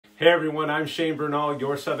Hey everyone, I'm Shane Bernal,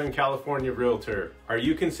 your Southern California realtor. Are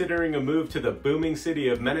you considering a move to the booming city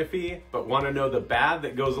of Menifee, but want to know the bad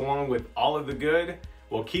that goes along with all of the good?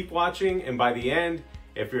 Well, keep watching, and by the end,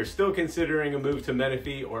 if you're still considering a move to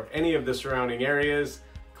Menifee or any of the surrounding areas,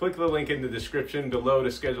 click the link in the description below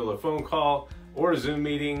to schedule a phone call or a Zoom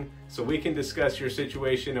meeting so we can discuss your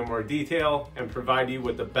situation in more detail and provide you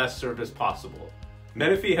with the best service possible.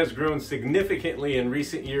 Menifee has grown significantly in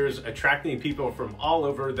recent years, attracting people from all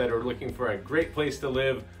over that are looking for a great place to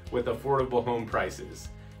live with affordable home prices.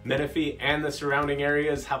 Menifee and the surrounding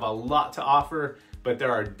areas have a lot to offer, but there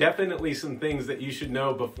are definitely some things that you should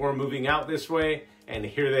know before moving out this way, and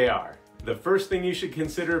here they are. The first thing you should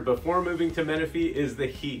consider before moving to Menifee is the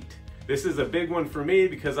heat. This is a big one for me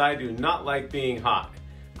because I do not like being hot.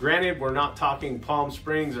 Granted, we're not talking Palm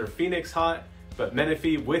Springs or Phoenix hot, but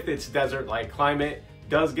Menifee, with its desert-like climate,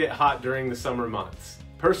 does get hot during the summer months.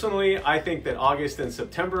 Personally, I think that August and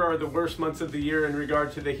September are the worst months of the year in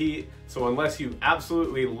regard to the heat, so unless you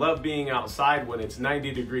absolutely love being outside when it's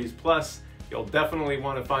 90 degrees plus, you'll definitely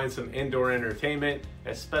want to find some indoor entertainment,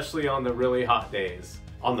 especially on the really hot days.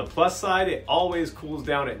 On the plus side, it always cools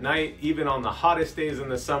down at night. Even on the hottest days in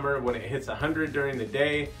the summer, when it hits 100 during the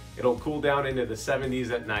day, it'll cool down into the 70s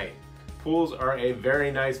at night. Pools are a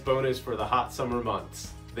very nice bonus for the hot summer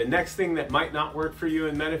months. The next thing that might not work for you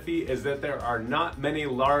in Menifee is that there are not many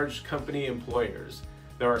large company employers.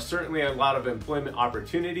 There are certainly a lot of employment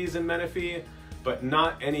opportunities in Menifee, but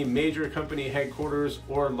not any major company headquarters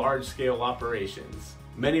or large-scale operations.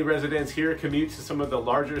 Many residents here commute to some of the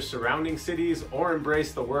larger surrounding cities or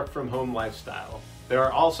embrace the work-from-home lifestyle. There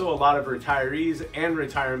are also a lot of retirees and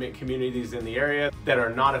retirement communities in the area that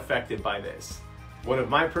are not affected by this. One of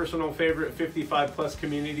my personal favorite 55+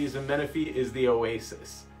 communities in Menifee is the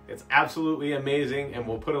Oasis. It's absolutely amazing, and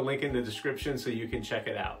we'll put a link in the description so you can check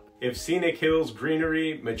it out. If scenic hills,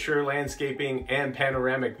 greenery, mature landscaping, and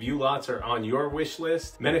panoramic view lots are on your wish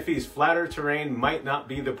list, Menifee's flatter terrain might not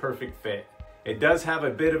be the perfect fit. It does have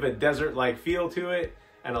a bit of a desert-like feel to it,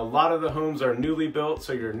 and a lot of the homes are newly built,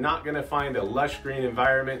 so you're not going to find a lush green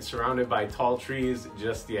environment surrounded by tall trees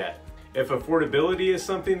just yet. If affordability is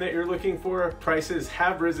something that you're looking for, prices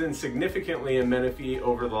have risen significantly in Menifee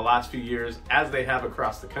over the last few years, as they have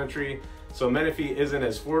across the country. So Menifee isn't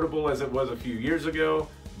as affordable as it was a few years ago,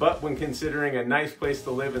 but when considering a nice place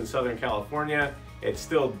to live in Southern California, it's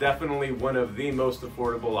still definitely one of the most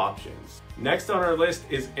affordable options. Next on our list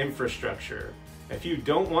is infrastructure. If you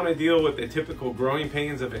don't want to deal with the typical growing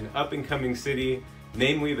pains of an up-and-coming city,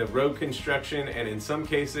 namely the road construction and in some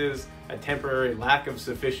cases a temporary lack of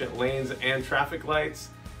sufficient lanes and traffic lights,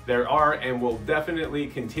 there are and will definitely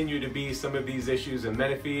continue to be some of these issues in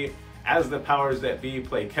Menifee as the powers that be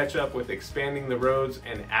play catch up with expanding the roads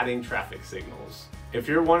and adding traffic signals. If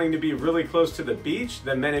you're wanting to be really close to the beach,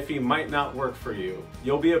 then Menifee might not work for you.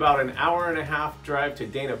 You'll be about an hour-and-a-half drive to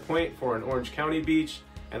Dana Point for an Orange County beach,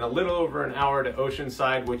 and a little over an hour to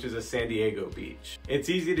Oceanside, which is a San Diego beach. It's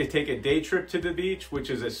easy to take a day trip to the beach, which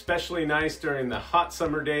is especially nice during the hot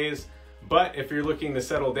summer days, but if you're looking to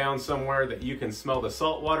settle down somewhere that you can smell the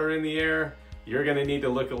salt water in the air, you're gonna need to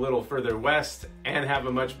look a little further west and have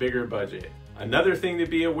a much bigger budget. Another thing to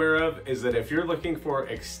be aware of is that if you're looking for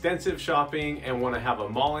extensive shopping and want to have a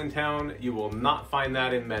mall in town, you will not find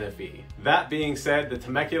that in Menifee. That being said, the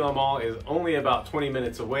Temecula Mall is only about 20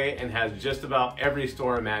 minutes away and has just about every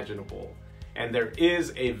store imaginable. And there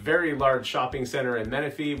is a very large shopping center in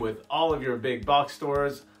Menifee with all of your big box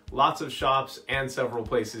stores, lots of shops, and several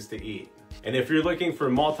places to eat. And if you're looking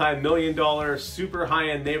for multi-million-dollar, super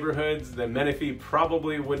high-end neighborhoods, then Menifee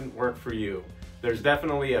probably wouldn't work for you. There's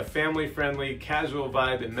definitely a family-friendly, casual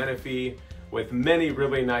vibe in Menifee with many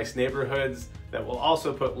really nice neighborhoods that we'll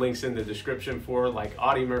also put links in the description for, like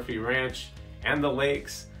Audie Murphy Ranch and the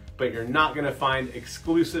lakes, but you're not gonna find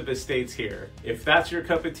exclusive estates here. If that's your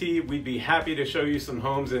cup of tea, we'd be happy to show you some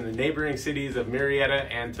homes in the neighboring cities of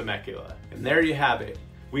Murrieta and Temecula. And there you have it.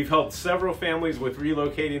 We've helped several families with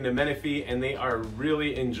relocating to Menifee, and they are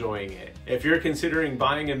really enjoying it. If you're considering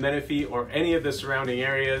buying in Menifee or any of the surrounding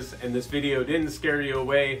areas and this video didn't scare you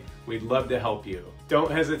away, we'd love to help you. Don't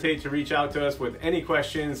hesitate to reach out to us with any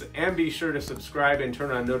questions, and be sure to subscribe and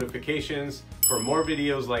turn on notifications for more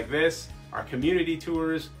videos like this, our community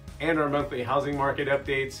tours, and our monthly housing market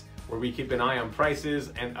updates, where we keep an eye on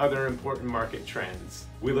prices and other important market trends.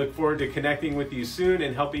 We look forward to connecting with you soon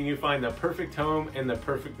and helping you find the perfect home in the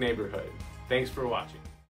perfect neighborhood. Thanks for watching.